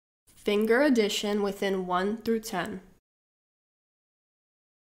Finger addition within 1 through 10.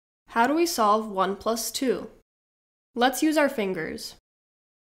 How do we solve 1 plus 2? Let's use our fingers.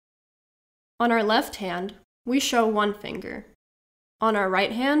 On our left hand, we show 1 finger. On our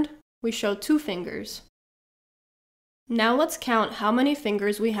right hand, we show 2 fingers. Now let's count how many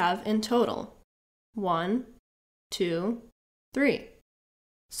fingers we have in total. 1, 2, 3.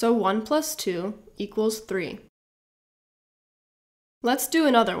 So 1 plus 2 equals 3. Let's do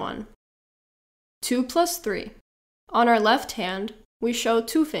another one. 2 plus 3. On our left hand, we show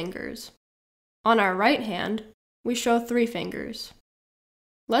 2 fingers. On our right hand, we show 3 fingers.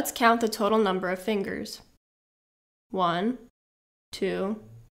 Let's count the total number of fingers. 1, 2,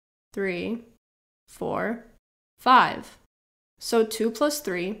 3, 4, 5. So 2 plus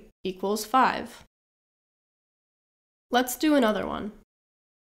 3 equals 5. Let's do another one.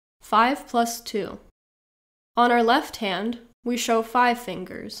 5 plus 2. On our left hand, we show 5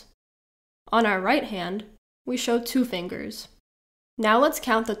 fingers. On our right hand, we show 2 fingers. Now let's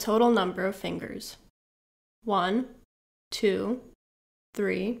count the total number of fingers. 1, 2,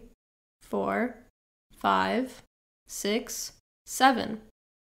 3, 4, 5, 6, 7.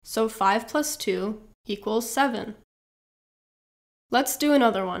 So 5 plus 2 equals 7. Let's do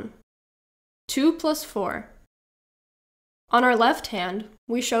another one. 2 plus 4. On our left hand,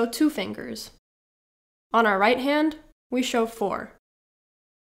 we show 2 fingers. On our right hand, we show 4.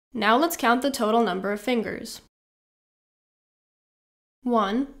 Now let's count the total number of fingers.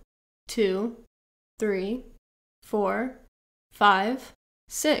 1, 2, 3, 4, 5,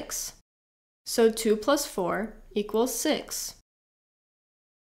 6. So 2 plus 4 equals 6.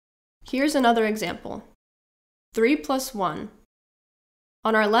 Here's another example. 3 plus 1.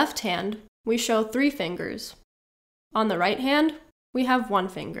 On our left hand, we show 3 fingers. On the right hand, we have 1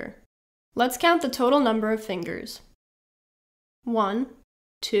 finger. Let's count the total number of fingers. 1,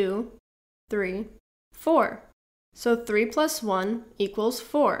 2, 3, 4. So 3 plus 1 equals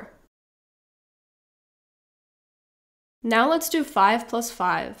 4. Now let's do 5 plus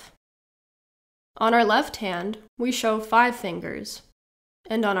 5. On our left hand, we show 5 fingers.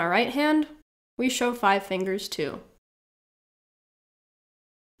 And on our right hand, we show 5 fingers too.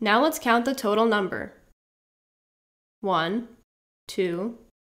 Now let's count the total number. 1, 2,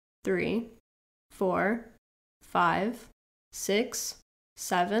 3, 4, 5, 6,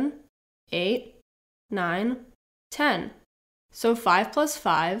 7, 8, 9, 10. So 5 plus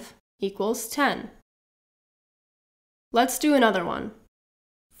 5 equals 10. Let's do another one.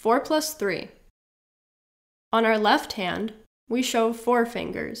 4 plus 3. On our left hand, we show 4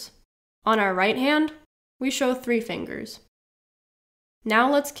 fingers. On our right hand, we show 3 fingers.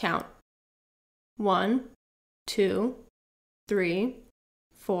 Now let's count. 1, 2, 3,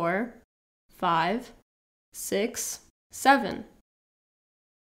 4, 5, 6, 7.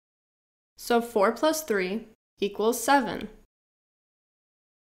 So 4 plus 3 equals 7.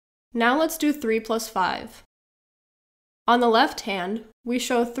 Now let's do 3 plus 5. On the left hand, we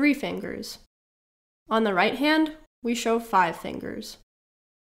show 3 fingers. On the right hand, we show 5 fingers.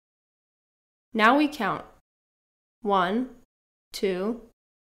 Now we count. 1, 2,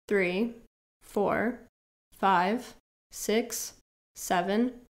 3, 4, 5, 6,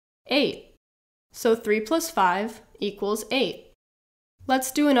 7, 8. So 3 plus 5 equals 8.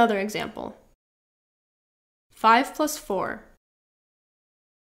 Let's do another example. 5 plus 4.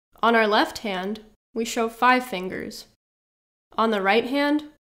 On our left hand, we show 5 fingers. On the right hand,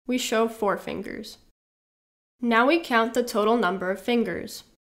 we show 4 fingers. Now we count the total number of fingers.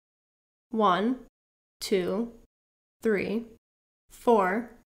 1, 2, 3, 4,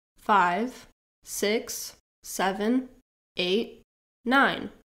 5, 6, 7, 8, 9.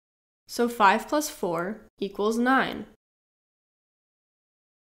 So 5 plus 4 equals 9.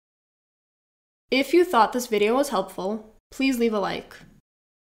 If you thought this video was helpful, please leave a like.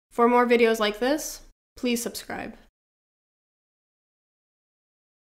 For more videos like this, please subscribe.